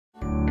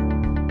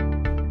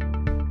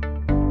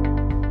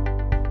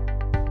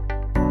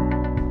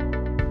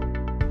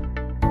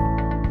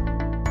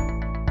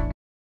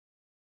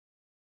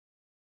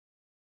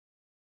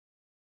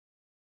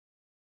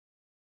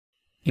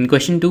In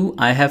question 2,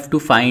 I have to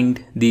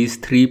find these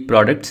three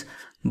products,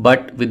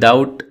 but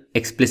without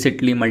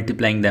explicitly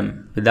multiplying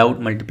them,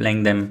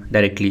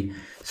 directly.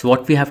 So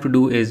what we have to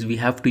do is we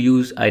have to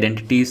use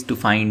identities to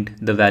find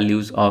the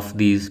values of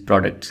these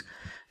products.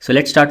 So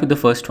let's start with the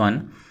first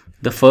one.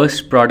 The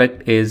first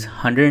product is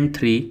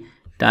 103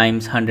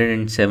 times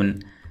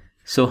 107.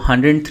 So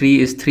 103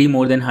 is 3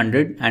 more than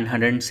 100 and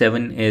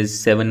 107 is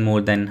 7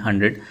 more than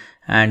 100.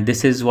 And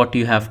this is what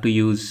you have to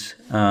use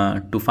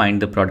to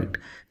find the product.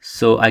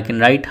 So I can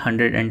write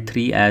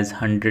 103 as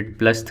 100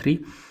 plus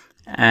 3,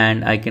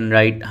 and I can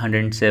write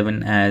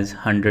 107 as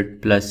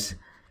 100 plus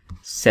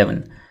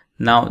 7.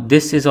 Now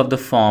this is of the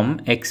form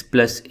x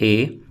plus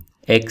a,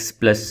 x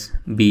plus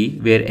b,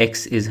 where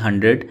x is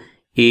 100,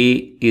 a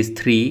is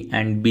 3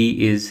 and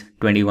b is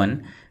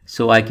 21.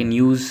 So I can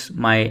use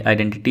my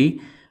identity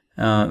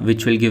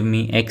which will give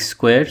me x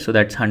square, so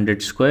that's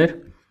 100 square,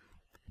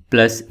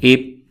 plus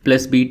a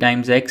plus b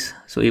times x,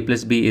 so a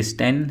plus b is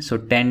 10, so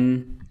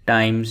 10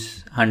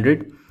 times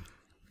 100,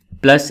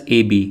 plus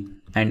ab,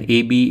 and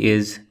ab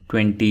is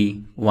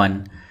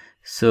 21.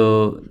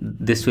 So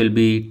this will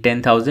be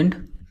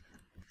 10,000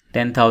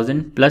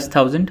 plus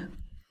 1,000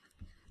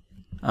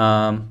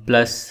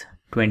 plus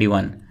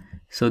 21.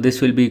 So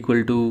this will be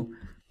equal to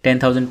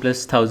 10,000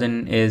 plus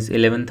 1,000 is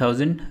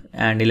 11,000,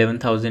 and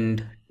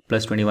 11,000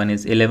 plus 21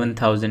 is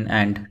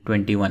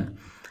 11,021.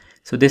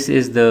 So this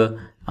is the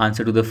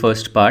answer to the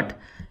first part.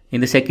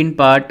 In the second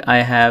part, I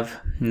have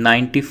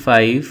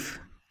 95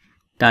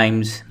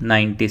 times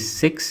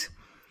 96.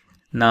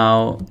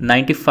 Now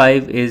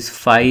 95 is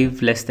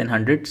 5 less than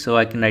 100, so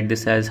I can write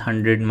this as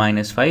 100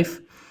 minus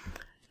 5.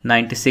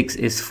 96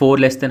 is 4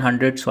 less than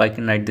 100, so I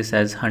can write this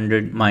as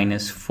 100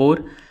 minus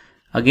 4.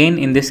 Again,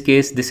 in this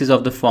case, this is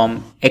of the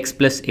form x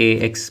plus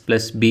a, x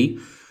plus b,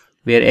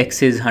 where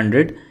x is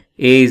 100,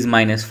 a is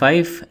minus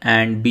 5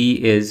 and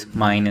b is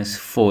minus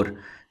 4.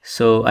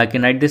 So I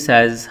can write this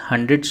as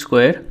 100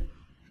 square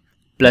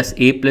plus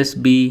a plus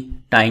b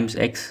times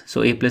x.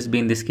 So a plus b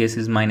in this case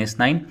is minus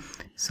 9.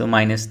 So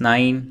minus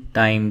 9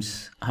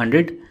 times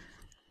 100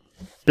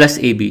 plus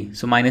ab.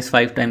 So minus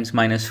 5 times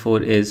minus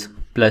 4 is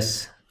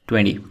plus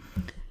 20.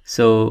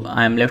 So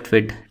I am left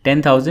with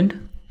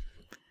 10,000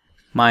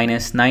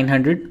 minus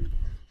 900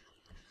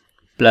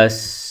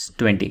 plus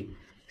 20.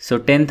 So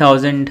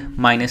 10,000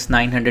 minus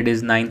 900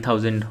 is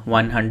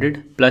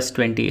 9,100 plus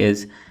 20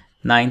 is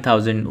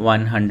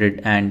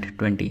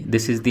 9,120.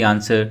 This is the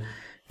answer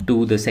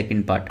to the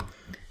second part.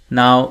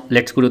 Now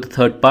let's go to the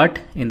third part.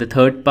 In the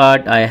third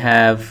part, I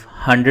have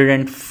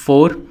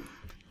 104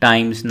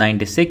 times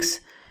 96.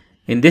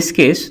 In this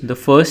case, the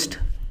first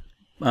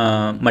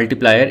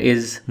multiplier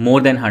is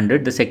more than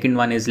 100. The second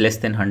one is less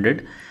than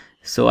 100.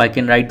 So I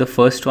can write the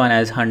first one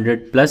as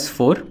 100 plus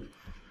 4.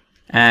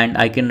 And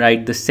I can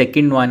write the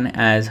second one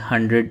as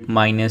 100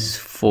 minus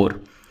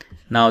 4.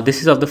 Now this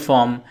is of the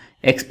form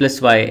x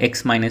plus y,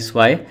 x minus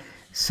y.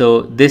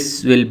 So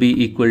this will be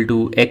equal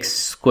to x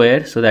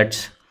square, so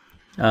that's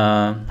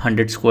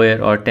 100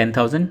 square or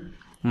 10,000,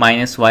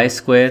 minus y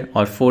square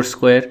or 4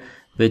 square,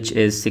 which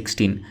is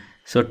 16.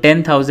 So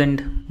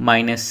 10,000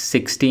 minus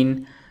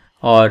 16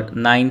 or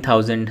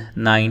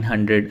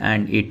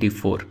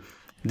 9,984.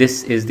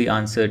 This is the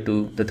answer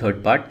to the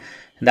third part.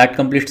 That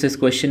completes this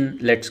question.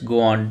 Let's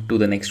go on to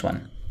the next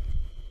one.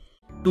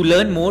 To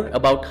learn more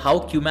about how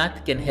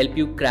QMath can help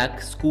you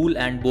crack school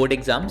and board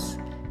exams,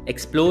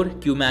 explore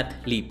QMath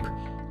Leap,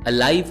 a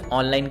live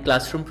online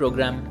classroom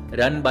program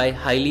run by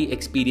highly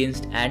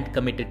experienced and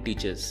committed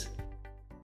teachers.